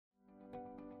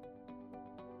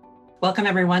Welcome,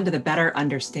 everyone, to the Better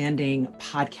Understanding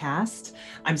podcast.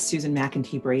 I'm Susan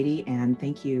McEntee Brady, and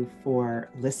thank you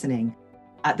for listening.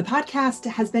 The podcast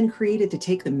has been created to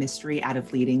take the mystery out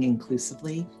of leading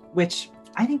inclusively, which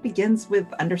I think begins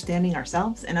with understanding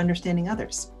ourselves and understanding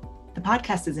others. The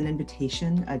podcast is an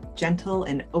invitation, a gentle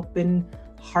and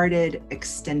open-hearted,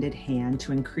 extended hand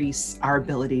to increase our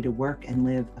ability to work and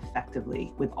live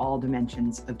effectively with all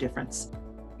dimensions of difference.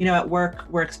 You know, at work,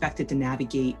 we're expected to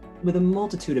navigate with a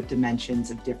multitude of dimensions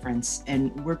of difference,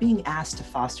 and we're being asked to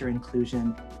foster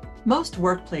inclusion. Most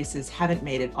workplaces haven't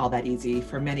made it all that easy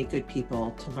for many good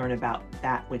people to learn about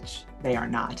that which they are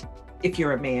not. If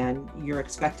you're a man, you're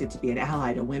expected to be an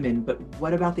ally to women, but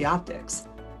what about the optics?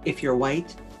 If you're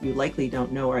white, you likely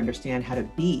don't know or understand how to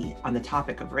be on the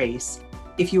topic of race.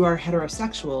 If you are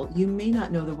heterosexual, you may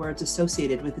not know the words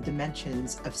associated with the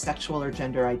dimensions of sexual or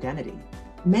gender identity.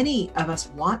 Many of us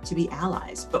want to be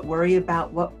allies, but worry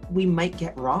about what we might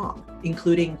get wrong,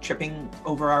 including tripping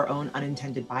over our own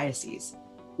unintended biases.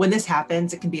 When this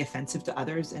happens, it can be offensive to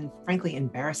others and frankly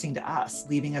embarrassing to us,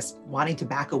 leaving us wanting to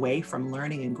back away from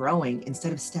learning and growing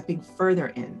instead of stepping further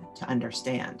in to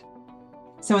understand.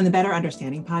 So in the Better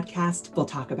Understanding podcast, we'll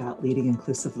talk about leading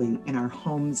inclusively in our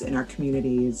homes, in our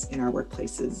communities, in our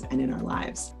workplaces, and in our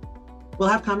lives. We'll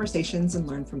have conversations and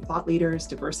learn from thought leaders,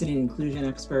 diversity and inclusion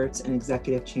experts, and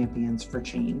executive champions for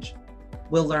change.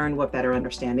 We'll learn what better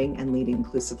understanding and leading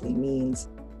inclusively means,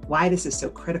 why this is so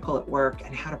critical at work,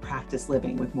 and how to practice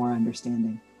living with more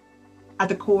understanding. At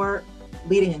the core,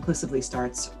 leading inclusively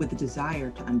starts with the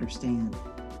desire to understand.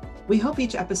 We hope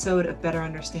each episode of Better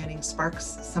Understanding sparks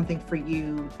something for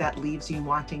you that leaves you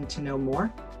wanting to know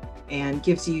more and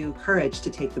gives you courage to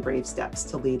take the brave steps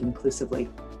to lead inclusively.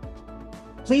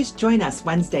 Please join us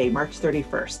Wednesday, March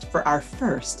 31st for our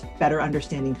first Better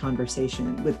Understanding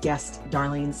conversation with guest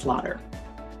Darlene Slaughter.